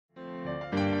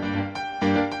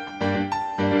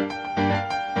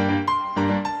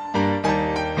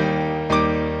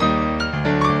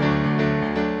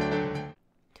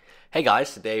Hey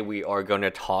guys, today we are going to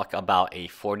talk about a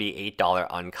 $48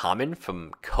 uncommon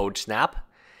from CodeSnap.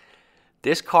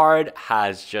 This card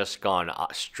has just gone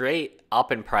straight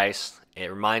up in price.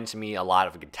 It reminds me a lot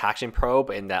of Taxing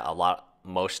Probe in that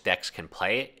most decks can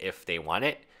play it if they want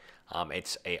it.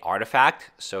 It's a artifact,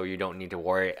 so you don't need to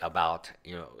worry about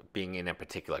being in a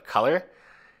particular color.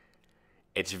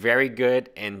 It's very good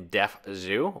in Def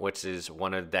Zoo, which is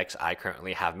one of the decks I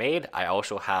currently have made. I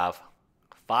also have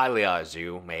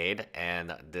Zoo made,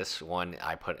 and this one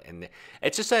I put in.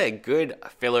 It's just a good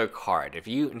filler card. If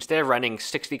you, instead of running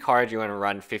 60 cards, you want to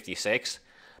run 56,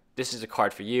 this is a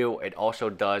card for you. It also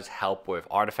does help with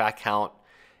artifact count.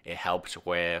 It helps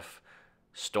with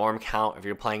storm count if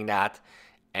you're playing that,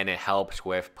 and it helps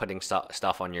with putting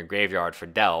stuff on your graveyard for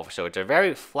delve. So it's a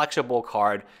very flexible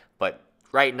card, but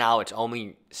right now it's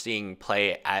only seeing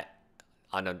play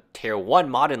on a tier 1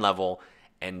 modern level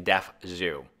in Def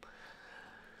Zoo.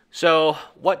 So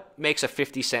what makes a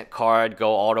 50-cent card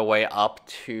go all the way up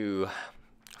to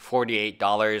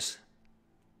 $48?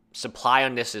 Supply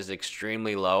on this is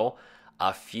extremely low.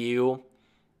 A few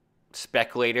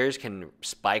speculators can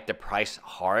spike the price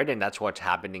hard, and that's what's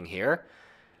happening here.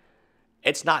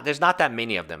 There's not that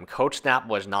many of them. CodeSnap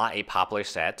was not a popular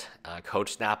set.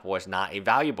 CodeSnap was not a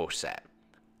valuable set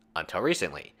until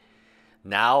recently.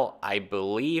 Now, I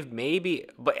believe maybe,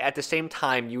 but at the same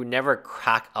time, you never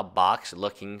crack a box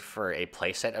looking for a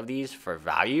playset of these for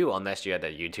value unless you had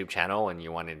a YouTube channel and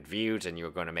you wanted views and you were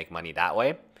going to make money that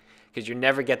way, because you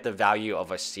never get the value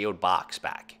of a sealed box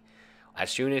back.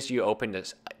 As soon as you open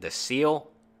the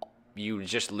seal, you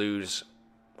just lose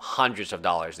hundreds of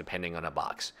dollars depending on a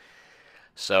box.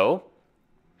 So,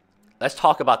 let's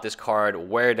talk about this card,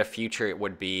 where the future it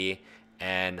would be,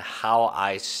 and how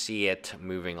I see it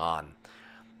moving on.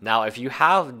 Now, if you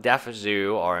have Def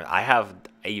Zoo, or I have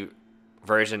a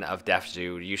version of Def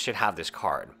Zoo, you should have this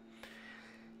card.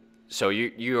 So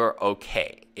you're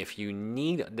okay. If you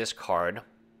need this card,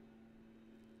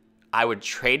 I would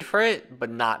trade for it, but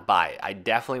not buy it. I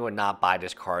definitely would not buy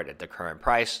this card at the current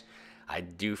price. I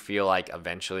do feel like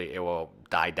eventually it will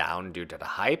die down due to the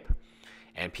hype,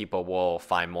 and people will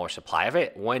find more supply of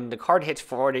it. When the card hits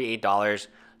 $48,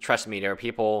 trust me, there are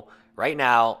people right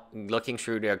now looking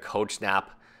through their CodeSnap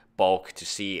bulk to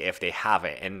see if they have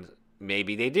it, and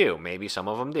maybe they do. Maybe some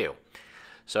of them do.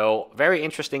 So very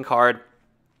interesting card.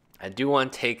 I do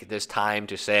want to take this time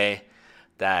to say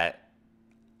that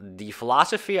the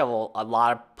philosophy of a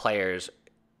lot of players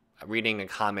reading the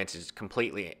comments is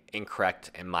completely incorrect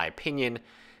in my opinion.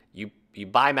 You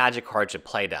buy Magic cards to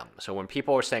play them. So when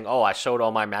people are saying, oh, I sold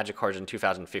all my Magic cards in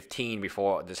 2015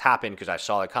 before this happened because I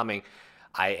saw it coming,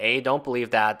 I A, don't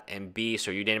believe that, and B,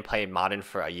 so you didn't play Modern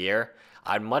for a year.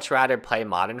 I'd much rather play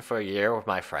Modern for a year with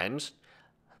my friends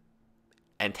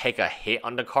and take a hit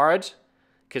on the cards,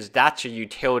 because that's the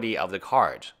utility of the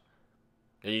cards.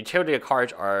 The utility of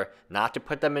cards are not to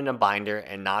put them in a binder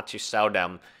and not to sell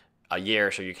them a year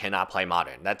so you cannot play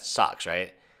Modern. That sucks,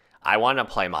 right? I want to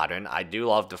play Modern. I do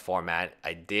love the format.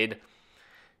 I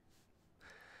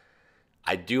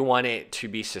do want it to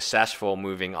be successful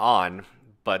moving on,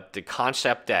 but the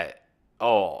concept that,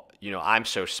 oh, I'm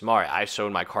so smart, I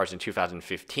sold my cards in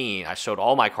 2015, I sold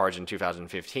all my cards in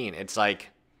 2015. It's like,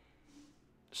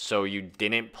 so you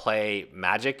didn't play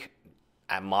Magic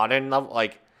at Modern level?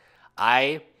 Like,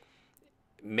 I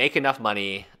make enough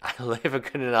money, I live a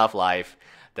good enough life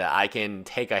that I can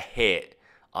take a hit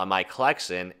on my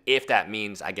collection if that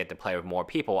means I get to play with more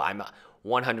people. I'm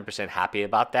 100% happy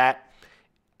about that.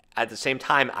 At the same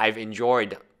time, I've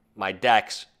enjoyed my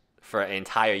decks for an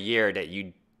entire year that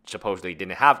you supposedly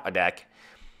didn't have a deck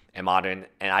in Modern,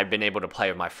 and I've been able to play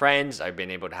with my friends. I've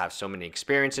been able to have so many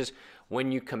experiences.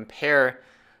 When you compare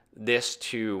this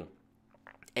to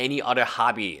any other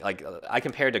hobby, like I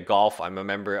compare to golf. I'm a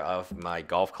member of my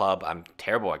golf club. I'm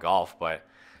terrible at golf, but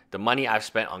the money I've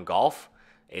spent on golf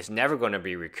is never going to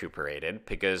be recuperated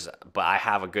but I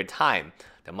have a good time.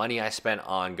 The money I spent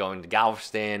on going to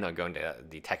Galveston or going to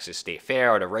the Texas State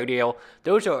Fair or the rodeo,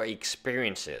 those are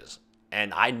experiences.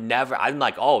 And I'm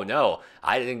like, oh no,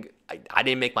 I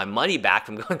didn't make my money back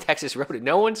from going to Texas rodeo.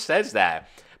 No one says that,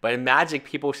 but in Magic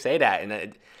people say that,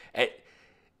 and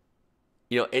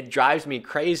it drives me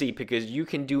crazy because you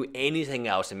can do anything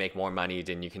else and make more money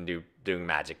than you can do doing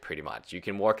Magic pretty much. You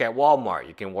can work at Walmart,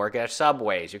 you can work at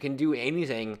Subways, you can do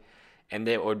anything, and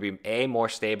it would be A, more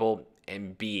stable,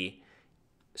 and B,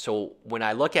 so when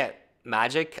I look at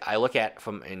Magic, I look at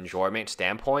from an enjoyment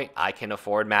standpoint. I can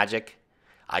afford Magic.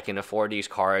 I can afford these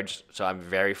cards, so I'm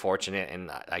very fortunate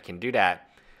and I can do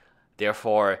that.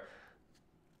 Therefore,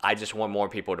 I just want more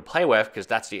people to play with because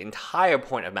that's the entire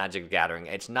point of Magic the Gathering.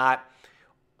 It's not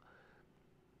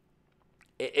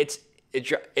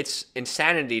it's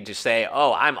insanity to say,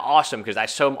 oh, I'm awesome because I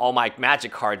sold all my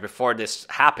Magic cards before this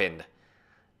happened.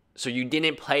 So you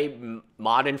didn't play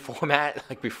modern format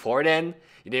like before then?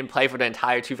 You didn't play for the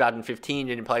entire 2015?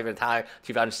 You didn't play for the entire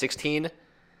 2016?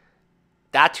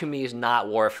 That to me is not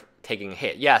worth taking a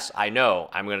hit. Yes, I know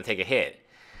I'm going to take a hit,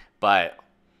 but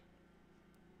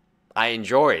I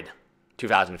enjoyed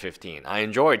 2015. I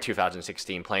enjoyed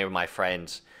 2016 playing with my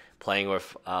friends, playing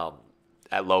with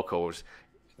at locals,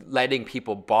 letting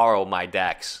people borrow my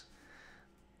decks.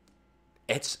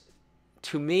 It's,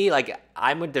 to me, like,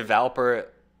 I'm a developer.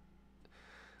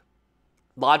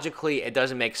 Logically, it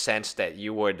doesn't make sense that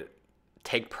you would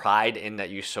take pride in that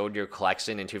you sold your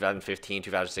collection in 2015,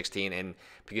 2016, and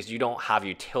because you don't have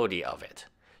utility of it.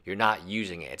 You're not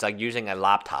using it. It's like using a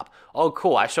laptop. Oh,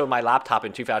 cool, I sold my laptop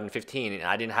in 2015 and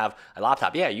I didn't have a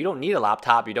laptop. Yeah, you don't need a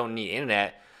laptop. You don't need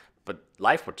internet, but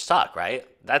life would suck, right?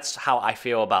 That's how I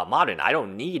feel about modern. I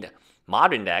don't need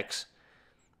modern decks,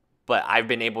 but I've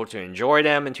been able to enjoy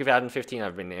them in 2015.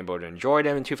 I've been able to enjoy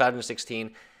them in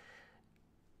 2016.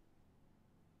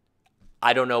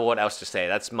 I don't know what else to say.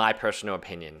 That's my personal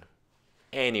opinion.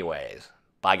 Anyways,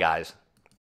 bye guys.